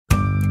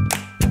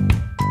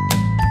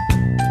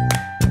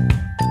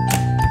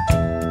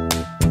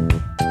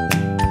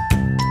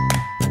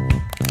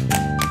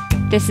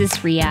This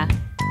is Rhea.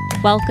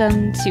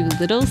 Welcome to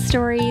Little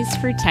Stories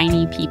for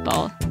Tiny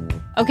People.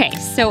 Okay,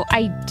 so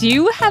I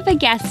do have a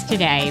guest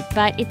today,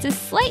 but it's a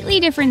slightly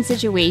different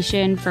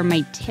situation from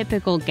my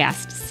typical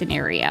guest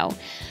scenario.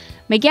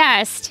 My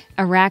guest,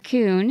 a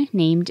raccoon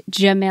named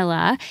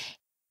Jamila,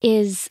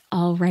 is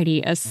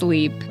already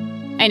asleep.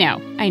 I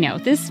know.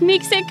 This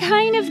makes it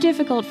kind of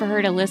difficult for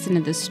her to listen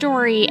to the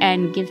story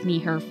and give me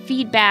her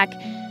feedback,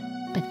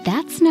 but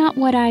that's not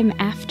what I'm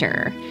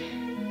after.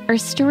 Our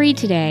story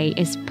today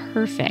is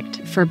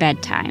perfect for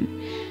bedtime.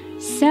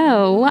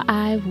 So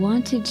I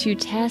wanted to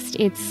test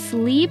its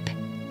sleep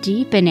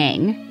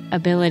deepening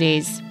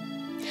abilities.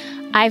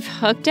 I've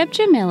hooked up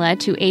Jamila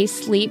to a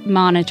sleep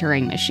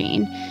monitoring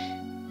machine.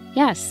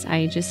 Yes,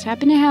 I just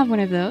happen to have one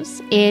of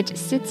those. It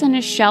sits on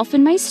a shelf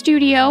in my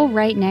studio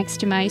right next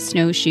to my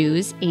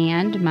snowshoes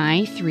and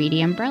my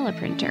 3D umbrella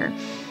printer.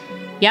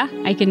 Yeah,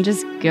 I can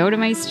just go to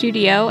my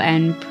studio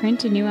and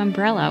print a new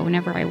umbrella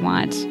whenever I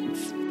want.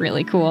 It's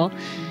really cool.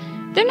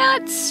 They're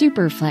not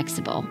super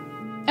flexible.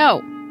 Oh,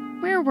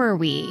 where were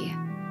we?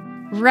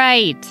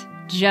 Right,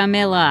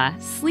 Jamila,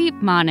 sleep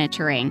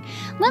monitoring.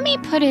 Let me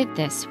put it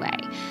this way.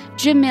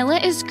 Jamila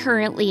is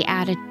currently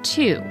at a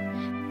 2.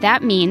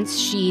 That means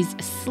she's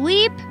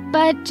asleep,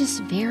 but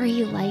just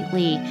very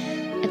lightly.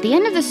 At the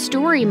end of the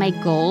story, my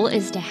goal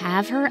is to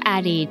have her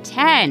at a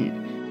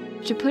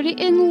 10. To put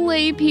it in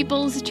lay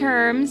people's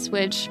terms,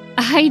 which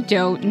I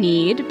don't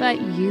need,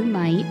 but you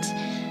might,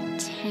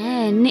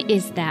 10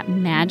 is that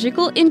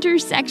magical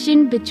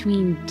intersection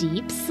between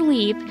deep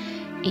sleep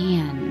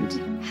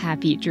and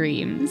happy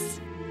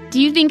dreams.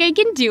 Do you think I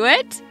can do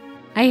it?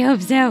 I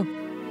hope so.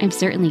 I'm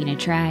certainly gonna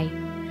try.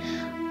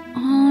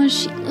 Oh,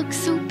 she looks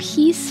so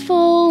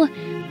peaceful.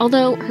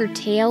 Although her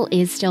tail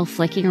is still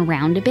flicking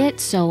around a bit,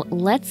 so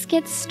let's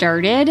get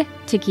started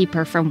to keep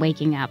her from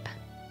waking up.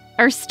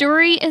 Our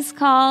story is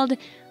called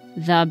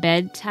The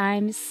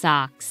Bedtime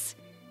Socks.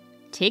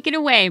 Take it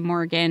away,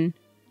 Morgan.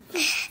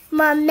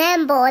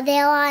 Remember,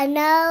 there are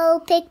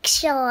no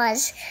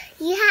pictures.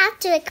 You have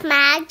to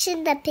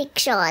imagine the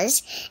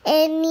pictures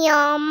in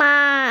your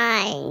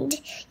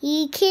mind.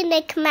 You can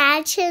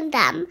imagine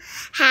them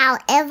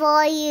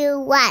however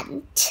you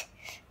want.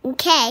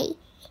 Okay,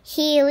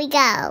 here we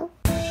go.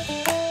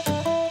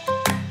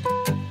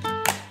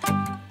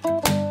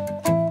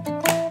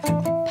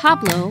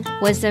 Pablo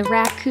was a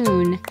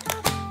raccoon.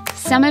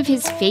 Some of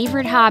his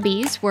favorite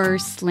hobbies were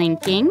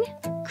slinking,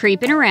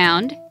 creeping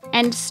around,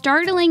 and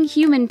startling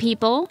human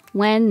people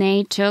when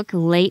they took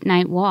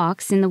late-night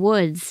walks in the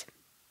woods.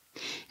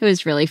 It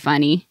was really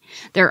funny.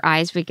 Their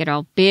eyes would get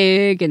all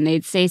big, and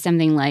they'd say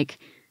something like,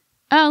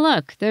 "Oh,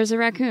 look, there's a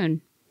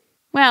raccoon."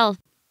 Well,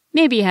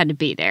 maybe you had to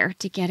be there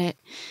to get it.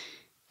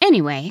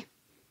 Anyway,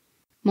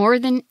 more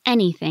than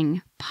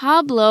anything,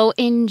 Pablo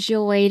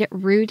enjoyed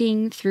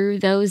rooting through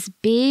those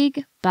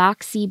big,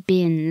 boxy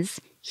bins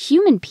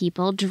human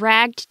people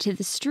dragged to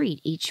the street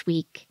each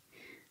week.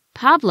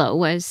 Pablo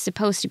was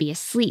supposed to be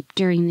asleep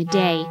during the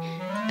day,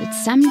 but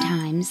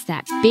sometimes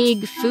that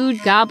big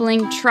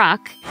food-gobbling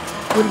truck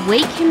would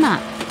wake him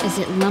up as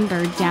it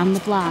lumbered down the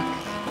block.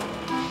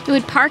 It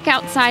would park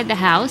outside the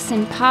house,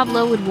 and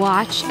Pablo would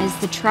watch as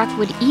the truck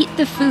would eat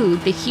the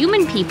food the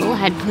human people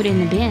had put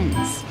in the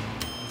bins.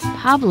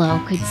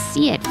 Pablo could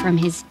see it from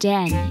his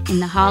den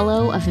in the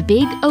hollow of a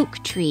big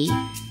oak tree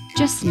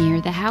just near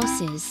the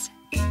houses.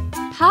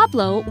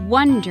 Pablo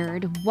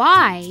wondered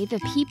why the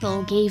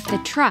people gave the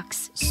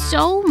trucks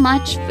so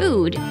much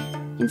food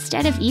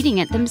instead of eating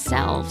it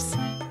themselves.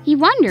 He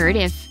wondered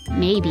if,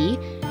 maybe,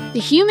 the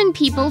human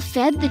people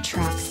fed the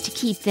trucks to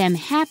keep them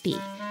happy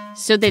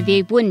so that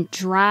they wouldn't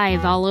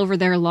drive all over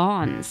their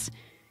lawns.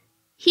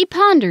 He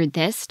pondered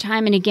this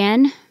time and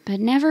again, but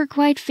never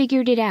quite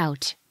figured it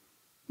out.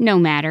 No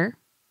matter.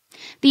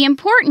 The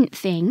important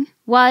thing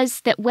was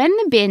that when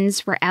the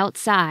bins were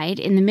outside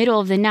in the middle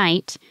of the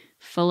night,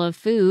 full of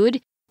food,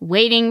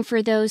 waiting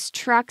for those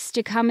trucks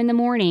to come in the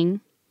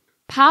morning,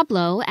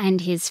 Pablo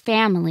and his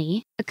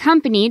family,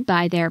 accompanied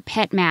by their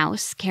pet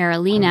mouse,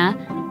 Carolina,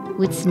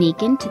 would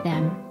sneak into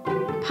them.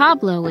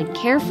 Pablo would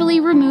carefully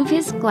remove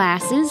his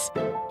glasses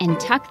and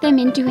tuck them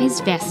into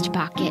his vest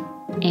pocket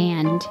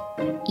and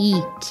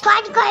eat.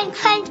 Crunch, crunch,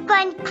 crunch,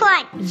 crunch,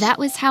 crunch. That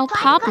was how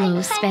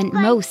Pablo spent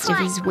most of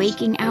his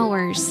waking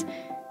hours.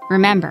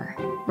 Remember,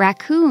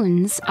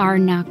 raccoons are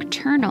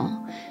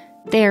nocturnal.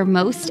 They're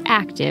most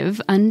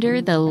active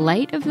under the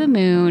light of the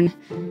moon.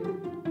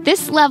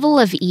 This level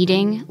of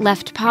eating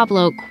left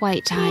Pablo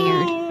quite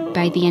tired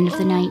by the end of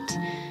the night.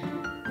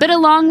 But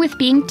along with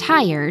being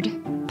tired,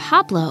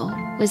 Pablo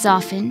was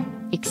often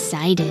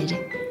excited.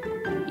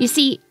 You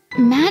see,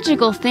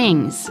 magical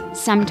things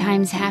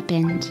sometimes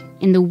happened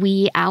in the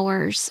wee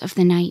hours of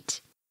the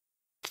night.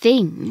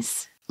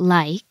 Things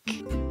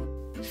like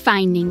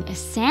finding a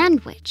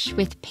sandwich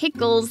with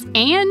pickles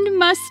and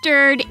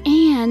mustard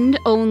and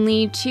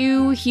only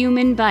 2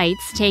 human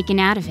bites taken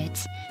out of it.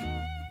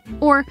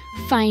 Or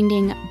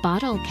finding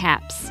bottle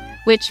caps,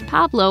 which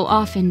Pablo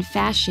often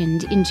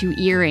fashioned into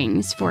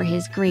earrings for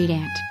his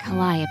great-aunt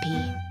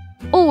Calliope.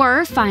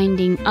 Or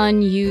finding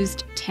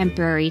unused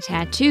temporary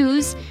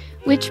tattoos,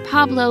 which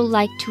Pablo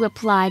liked to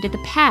apply to the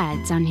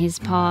pads on his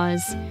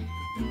paws.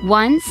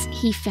 Once,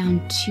 he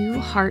found 2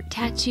 heart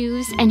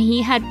tattoos, and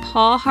he had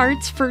paw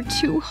hearts for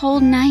 2 whole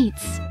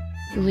nights.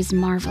 It was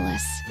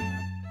marvelous.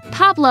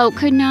 Pablo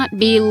could not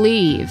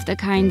believe the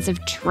kinds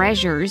of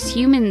treasures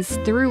humans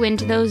threw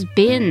into those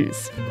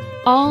bins.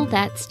 All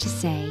that's to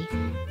say,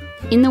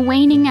 in the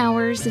waning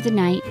hours of the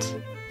night,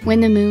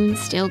 when the moon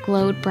still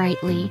glowed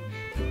brightly,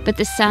 but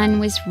the sun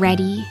was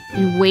ready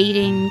and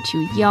waiting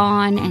to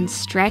yawn and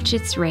stretch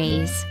its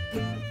rays,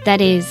 that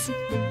is,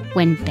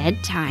 when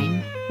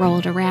bedtime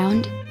rolled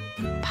around,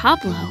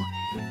 Pablo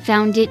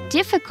found it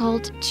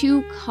difficult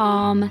to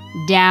calm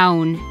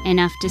down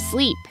enough to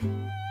sleep.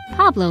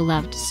 Pablo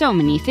loved so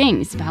many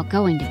things about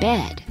going to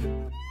bed.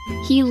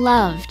 He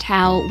loved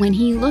how, when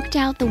he looked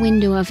out the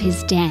window of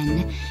his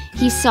den,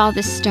 he saw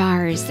the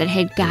stars that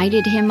had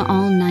guided him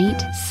all night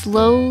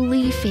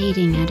slowly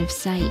fading out of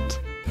sight,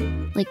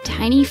 like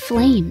tiny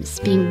flames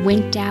being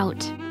winked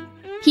out.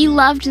 He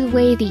loved the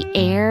way the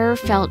air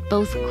felt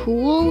both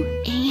cool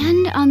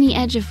and on the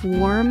edge of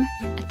warm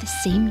at the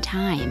same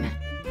time.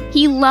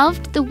 He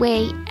loved the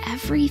way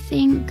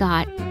everything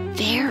got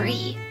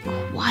very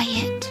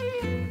quiet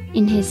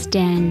in his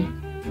den,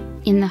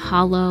 in the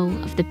hollow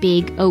of the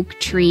big oak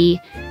tree,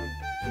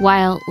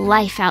 while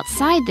life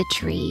outside the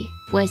tree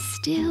was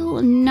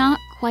still not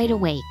quite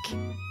awake.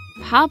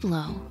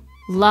 Pablo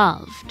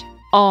loved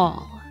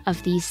all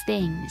of these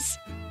things.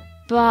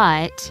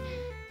 But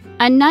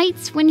on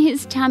nights when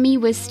his tummy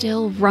was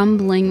still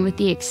rumbling with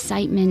the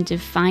excitement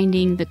of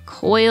finding the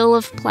coil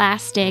of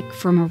plastic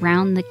from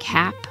around the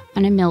cap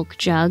on a milk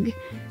jug,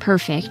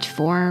 perfect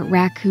for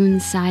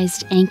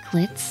raccoon-sized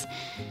anklets,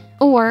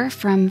 or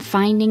from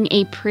finding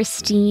a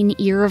pristine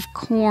ear of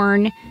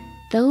corn,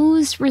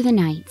 those were the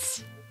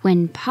nights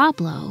when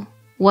Pablo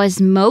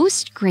was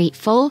most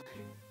grateful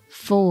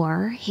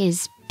for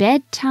his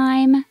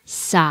bedtime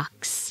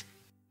socks.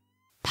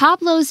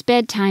 Pablo's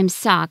bedtime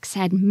socks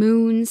had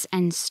moons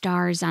and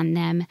stars on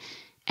them,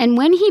 and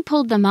when he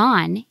pulled them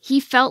on, he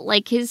felt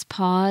like his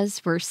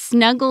paws were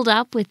snuggled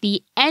up with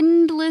the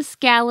endless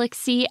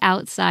galaxy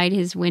outside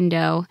his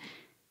window.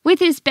 With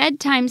his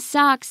bedtime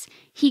socks,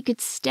 he could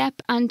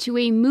step onto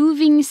a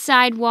moving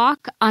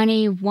sidewalk on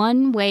a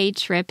one-way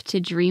trip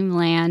to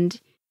dreamland.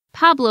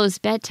 Pablo's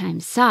bedtime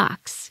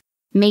socks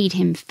made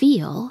him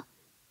feel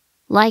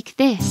like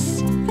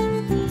this.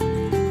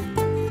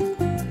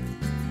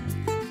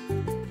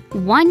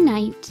 One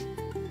night,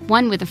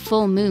 one with a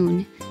full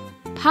moon,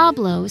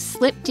 Pablo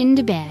slipped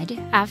into bed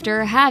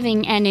after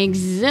having an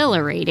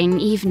exhilarating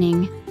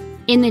evening.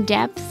 In the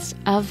depths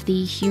of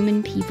the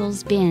human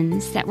people's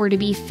bins that were to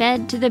be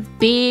fed to the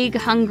big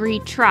hungry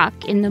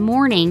truck in the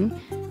morning,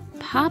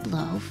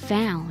 Pablo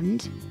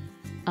found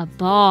a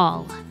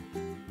ball.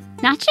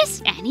 Not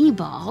just any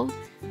ball.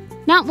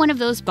 Not one of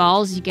those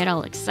balls you get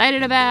all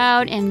excited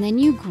about and then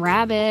you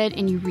grab it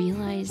and you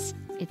realize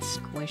it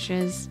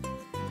squishes.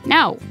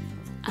 No,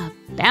 a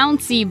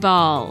bouncy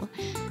ball.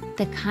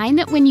 The kind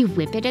that when you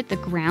whip it at the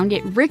ground,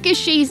 it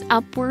ricochets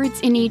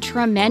upwards in a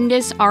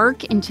tremendous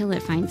arc until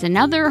it finds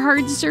another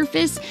hard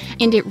surface,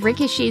 and it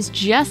ricochets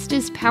just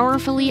as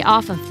powerfully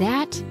off of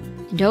that,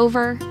 and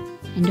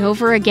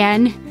over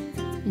again,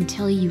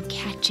 until you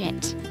catch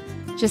it.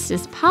 Just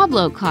as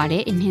Pablo caught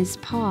it in his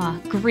paw,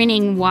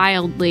 grinning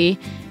wildly,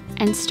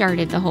 and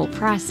started the whole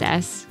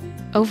process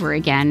over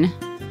again.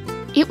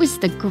 It was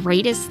the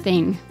greatest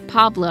thing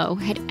Pablo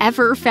had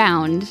ever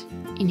found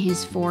in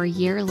his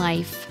 4-year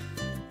life.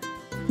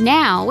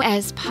 Now,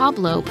 as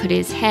Pablo put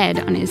his head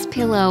on his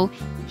pillow,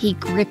 he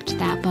gripped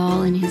that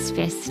ball in his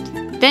fist.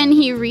 Then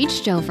he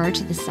reached over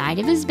to the side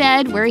of his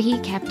bed where he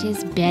kept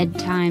his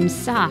bedtime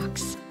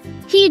socks.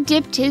 He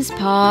dipped his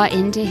paw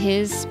into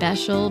his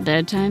special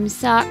bedtime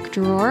sock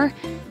drawer,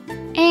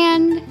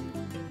 and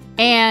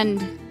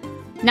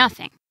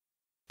nothing.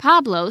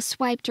 Pablo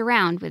swiped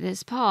around with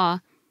his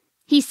paw.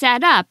 He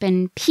sat up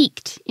and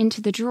peeked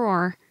into the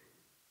drawer.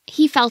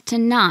 He felt a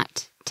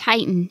knot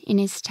tighten in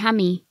his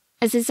tummy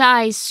as his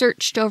eyes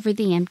searched over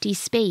the empty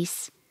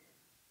space.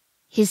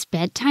 His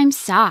bedtime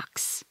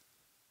socks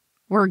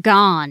were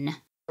gone.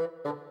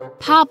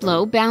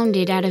 Pablo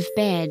bounded out of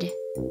bed.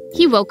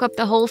 He woke up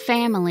the whole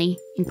family,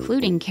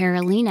 including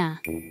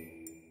Carolina.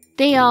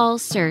 They all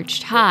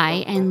searched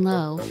high and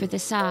low for the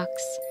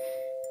socks,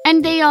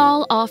 and they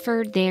all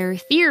offered their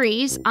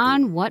theories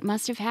on what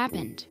must have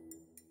happened.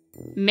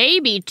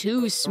 Maybe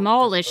 2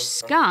 smallish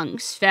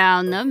skunks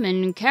found them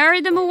and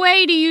carried them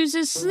away to use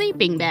as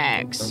sleeping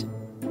bags.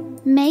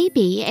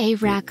 Maybe a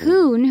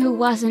raccoon who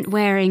wasn't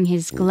wearing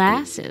his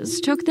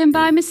glasses took them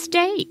by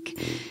mistake.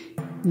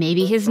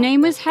 Maybe his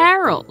name was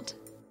Harold.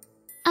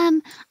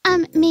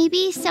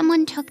 Maybe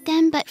someone took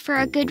them, but for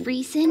a good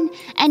reason,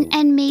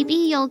 and maybe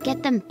you'll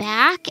get them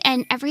back,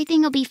 and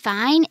everything will be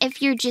fine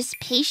if you're just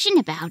patient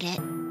about it.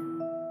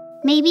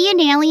 Maybe an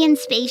alien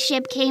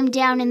spaceship came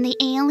down and the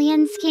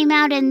aliens came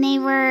out and they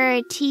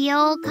were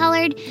teal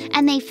colored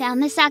and they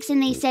found the socks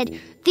and they said,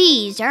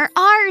 "These are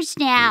ours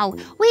now.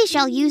 We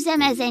shall use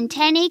them as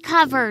antennae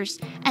covers."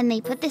 And they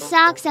put the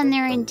socks on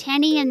their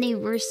antennae and they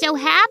were so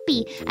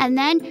happy. And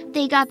then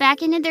they got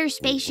back into their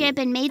spaceship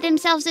and made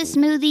themselves a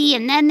smoothie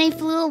and then they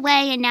flew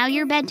away and now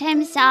your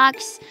bedtime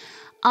socks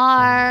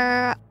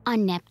are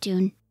on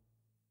Neptune.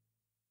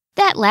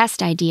 That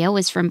last idea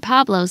was from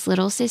Pablo's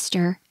little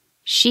sister.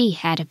 She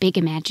had a big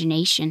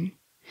imagination.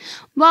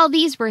 While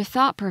these were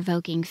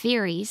thought-provoking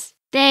theories,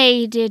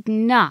 they did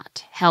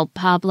not help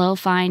Pablo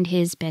find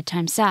his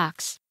bedtime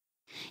socks.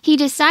 He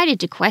decided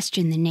to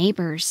question the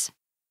neighbors.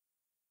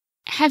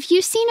 Have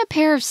you seen a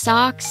pair of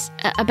socks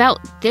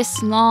about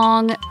this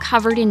long,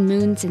 covered in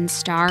moons and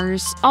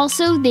stars?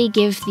 Also, they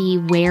give the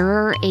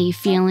wearer a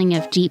feeling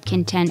of deep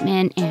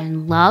contentment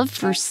and love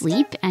for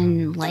sleep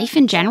and life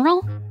in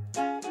general.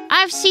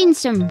 I've seen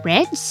some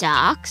red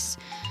socks.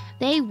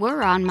 They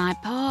were on my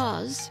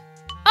paws.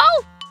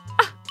 Oh!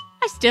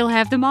 I still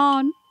have them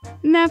on.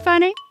 Isn't that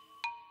funny?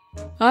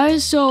 I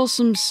saw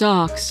some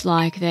socks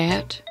like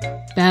that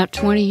about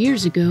 20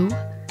 years ago.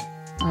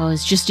 I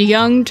was just a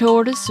young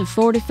tortoise of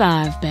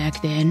 45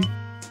 back then.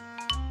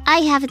 I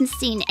haven't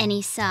seen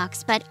any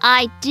socks, but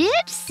I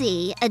did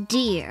see a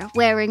deer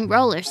wearing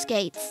roller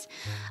skates.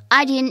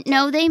 I didn't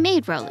know they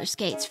made roller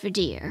skates for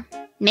deer.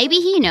 Maybe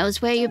he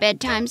knows where your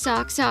bedtime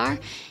socks are.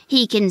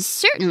 He can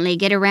certainly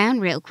get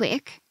around real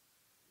quick.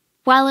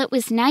 While it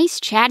was nice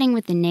chatting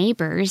with the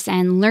neighbors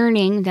and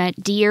learning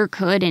that deer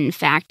could, in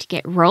fact,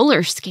 get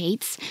roller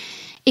skates,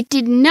 it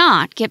did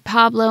not get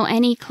Pablo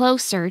any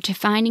closer to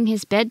finding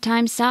his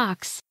bedtime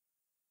socks.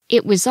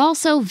 It was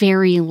also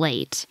very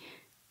late.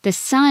 The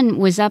sun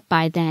was up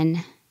by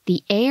then.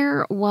 The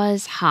air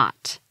was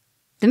hot.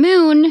 The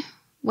moon,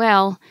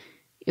 well,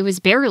 it was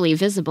barely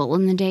visible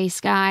in the day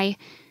sky.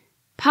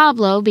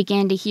 Pablo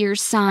began to hear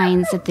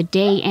signs that the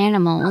day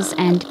animals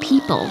and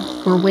people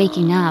were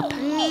waking up.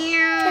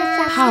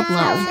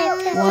 Pablo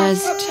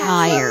was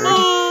tired.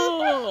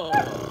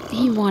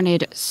 He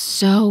wanted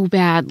so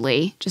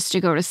badly just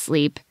to go to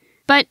sleep.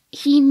 But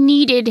he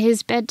needed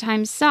his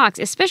bedtime socks,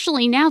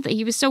 especially now that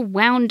he was so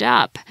wound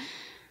up.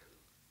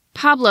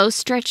 Pablo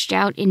stretched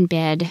out in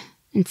bed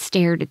and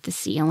stared at the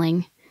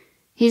ceiling.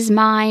 His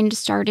mind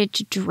started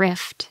to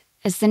drift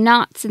as the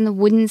knots in the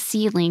wooden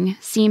ceiling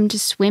seemed to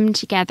swim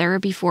together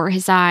before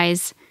his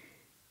eyes.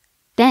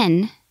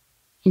 Then,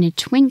 in a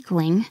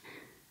twinkling,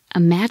 a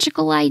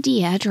magical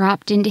idea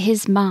dropped into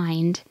his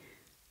mind,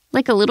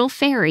 like a little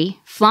fairy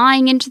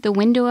flying into the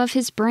window of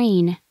his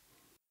brain.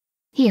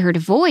 He heard a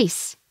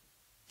voice.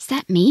 Is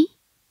that me?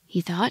 He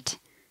thought.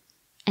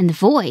 And the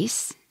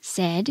voice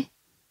said,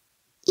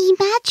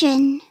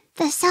 Imagine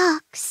the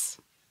socks.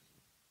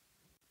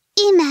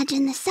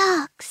 Imagine the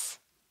socks.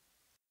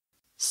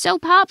 So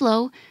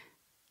Pablo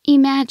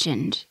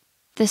imagined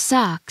the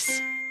socks.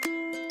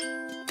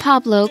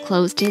 Pablo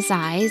closed his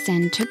eyes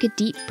and took a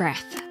deep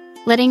breath,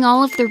 letting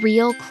all of the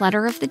real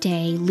clutter of the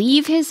day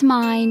leave his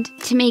mind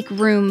to make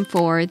room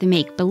for the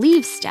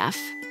make-believe stuff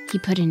he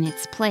put in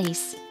its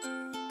place.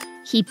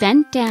 He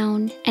bent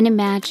down and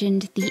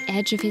imagined the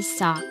edge of his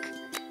sock.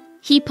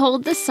 He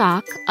pulled the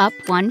sock up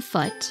 1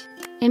 foot,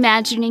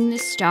 imagining the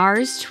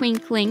stars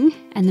twinkling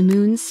and the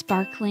moon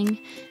sparkling.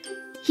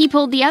 He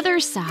pulled the other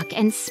sock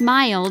and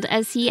smiled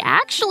as he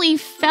actually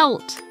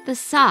felt the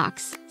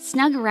socks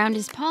snug around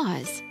his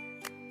paws.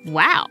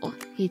 Wow,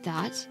 he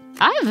thought.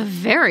 I have a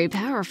very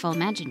powerful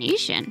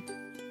imagination.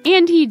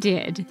 And he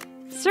did,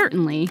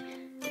 certainly.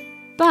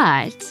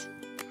 But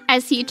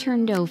as he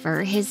turned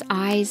over, his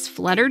eyes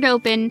fluttered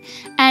open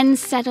and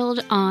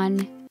settled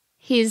on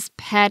his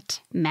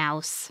pet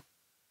mouse,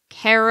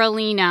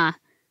 Carolina,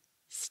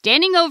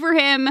 standing over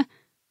him,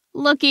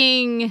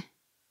 looking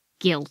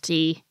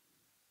guilty.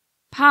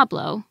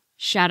 Pablo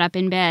shot up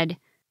in bed.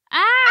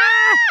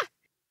 Ah!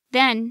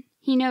 Then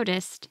he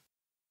noticed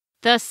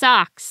the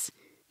socks.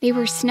 They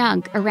were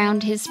snug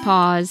around his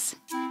paws.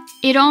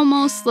 It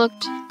almost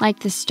looked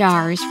like the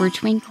stars were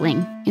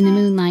twinkling in the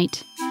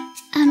moonlight.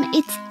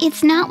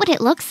 It's not what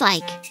it looks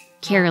like,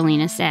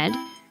 Carolina said.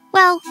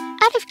 Well,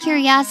 out of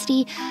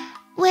curiosity,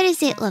 what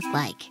does it look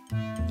like?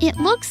 It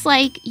looks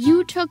like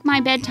you took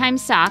my bedtime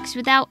socks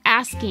without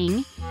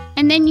asking,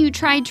 and then you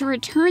tried to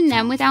return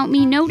them without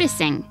me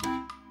noticing.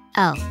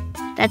 Oh,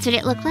 that's what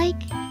it looked like?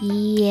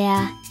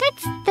 Yeah.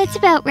 That's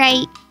about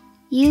right.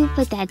 You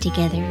put that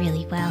together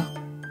really well.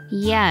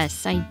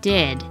 Yes, I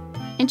did.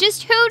 And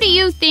just who do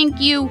you think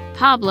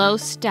Pablo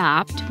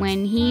stopped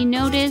when he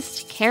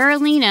noticed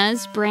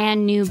Carolina's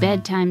brand new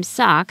bedtime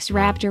socks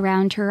wrapped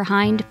around her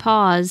hind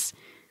paws?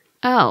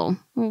 Oh,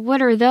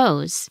 what are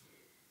those?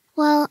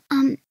 Well,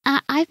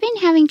 I've been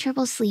having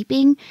trouble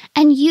sleeping,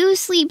 and you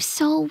sleep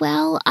so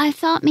well, I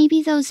thought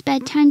maybe those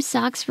bedtime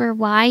socks were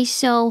why,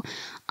 so,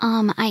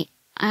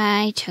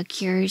 I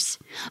took yours.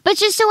 But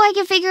just so I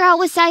could figure out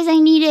what size I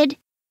needed.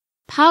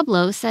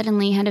 Pablo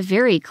suddenly had a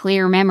very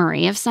clear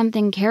memory of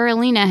something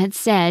Carolina had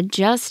said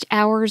just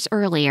hours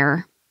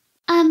earlier.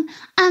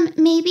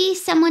 Maybe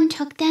someone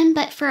took them,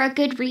 but for a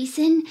good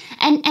reason,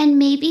 and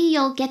maybe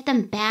you'll get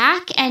them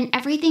back, and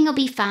everything will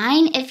be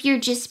fine if you're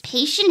just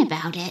patient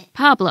about it.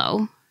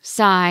 Pablo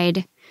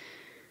sighed.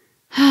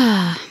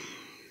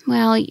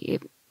 Well,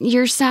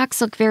 your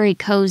socks look very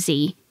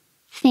cozy.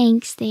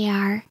 Thanks, they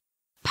are.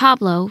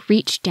 Pablo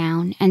reached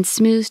down and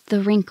smoothed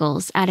the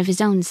wrinkles out of his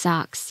own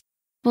socks.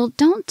 Well,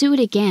 don't do it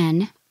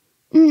again.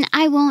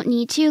 I won't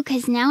need to,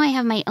 because now I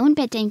have my own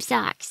bedtime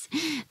socks.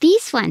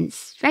 These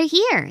ones, right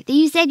here, that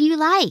you said you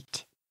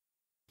liked.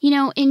 You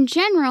know, in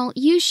general,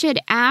 you should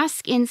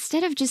ask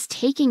instead of just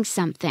taking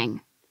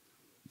something.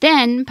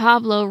 Then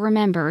Pablo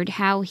remembered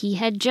how he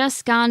had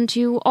just gone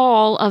to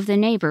all of the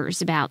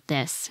neighbors about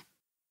this.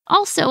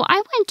 Also, I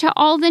went to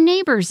all the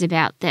neighbors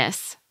about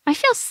this. I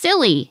feel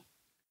silly.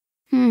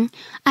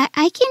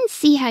 I can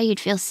see how you'd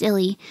feel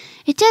silly.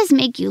 It does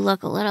make you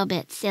look a little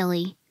bit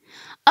silly.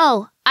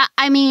 Oh,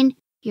 I mean,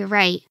 you're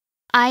right.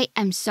 I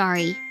am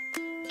sorry.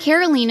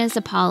 Carolina's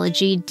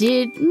apology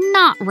did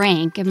not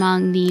rank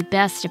among the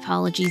best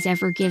apologies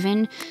ever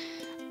given,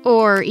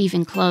 or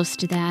even close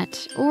to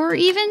that, or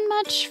even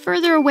much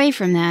further away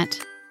from that.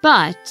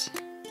 But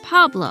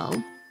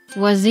Pablo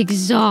was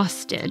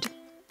exhausted.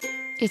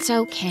 It's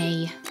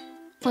okay.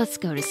 Let's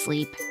go to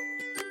sleep.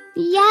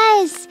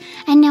 Yes,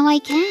 and now I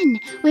can,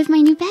 with my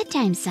new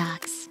bedtime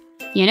socks.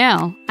 You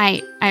know,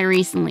 I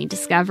recently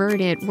discovered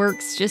it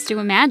works just to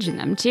imagine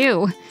them,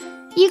 too.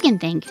 You can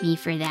thank me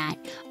for that.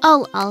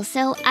 Oh,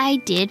 also, I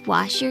did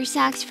wash your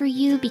socks for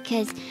you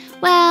because,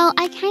 well,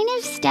 I kind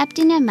of stepped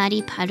in a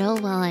muddy puddle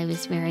while I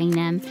was wearing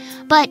them.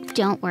 But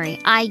don't worry,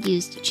 I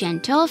used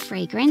gentle,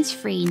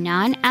 fragrance-free,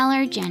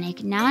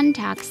 non-allergenic,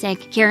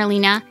 non-toxic.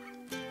 Carolina?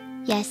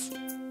 Yes?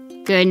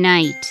 Good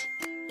night.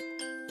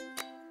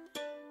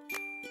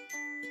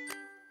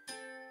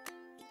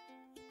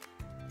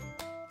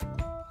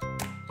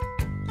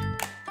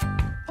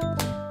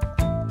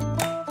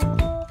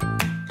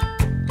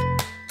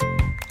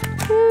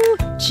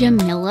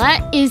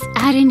 Jamila is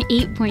at an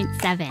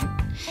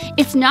 8.7.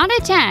 It's not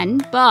a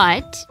 10,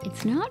 but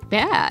it's not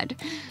bad.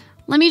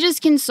 Let me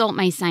just consult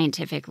my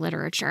scientific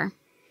literature.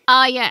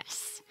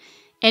 Yes.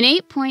 An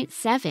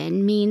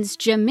 8.7 means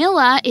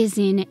Jamila is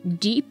in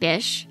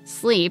deepish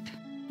sleep.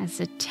 That's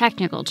a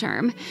technical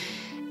term.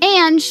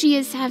 And she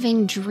is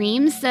having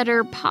dreams that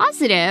are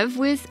positive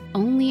with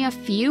only a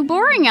few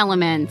boring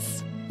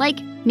elements. Like,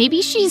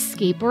 maybe she's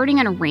skateboarding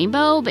on a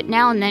rainbow, but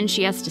now and then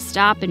she has to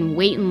stop and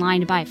wait in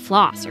line to buy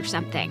floss or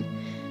something.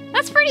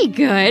 That's pretty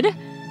good.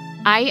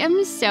 I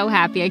am so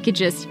happy I could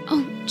just...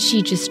 Oh,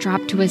 she just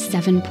dropped to a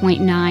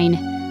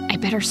 7.9. I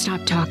better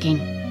stop talking.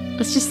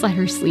 Let's just let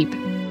her sleep.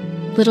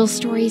 Little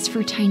Stories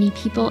for Tiny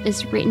People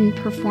is written,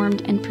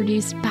 performed, and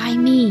produced by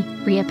me,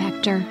 Rhea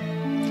Pector.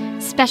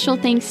 Special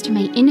thanks to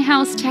my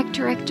in-house tech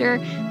director,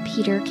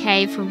 Peter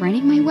K., for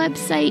running my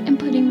website and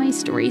putting my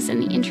stories on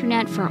the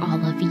internet for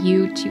all of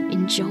you to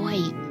enjoy.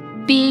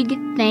 Big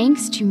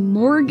thanks to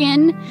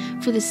Morgan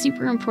for the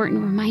super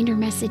important reminder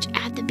message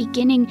at the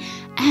beginning.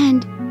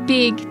 And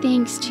big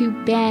thanks to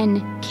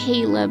Ben,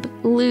 Caleb,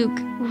 Luke,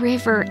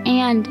 River,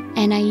 and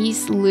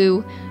Anais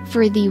Lou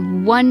for the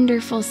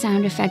wonderful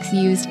sound effects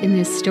used in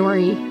this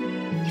story.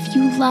 If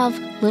you love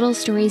Little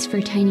Stories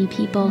for Tiny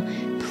People,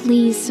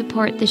 please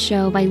support the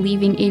show by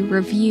leaving a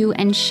review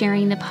and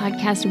sharing the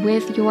podcast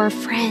with your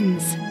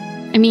friends.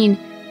 I mean,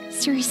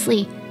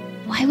 seriously,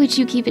 why would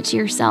you keep it to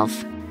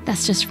yourself?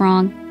 That's just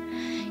wrong.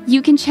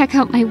 You can check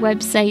out my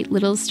website,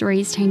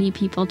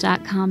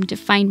 littlestoriestinypeople.com, to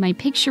find my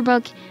picture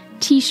book,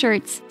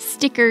 t-shirts,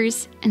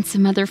 stickers, and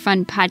some other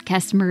fun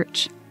podcast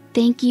merch.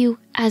 Thank you,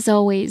 as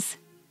always,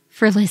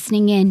 for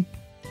listening in.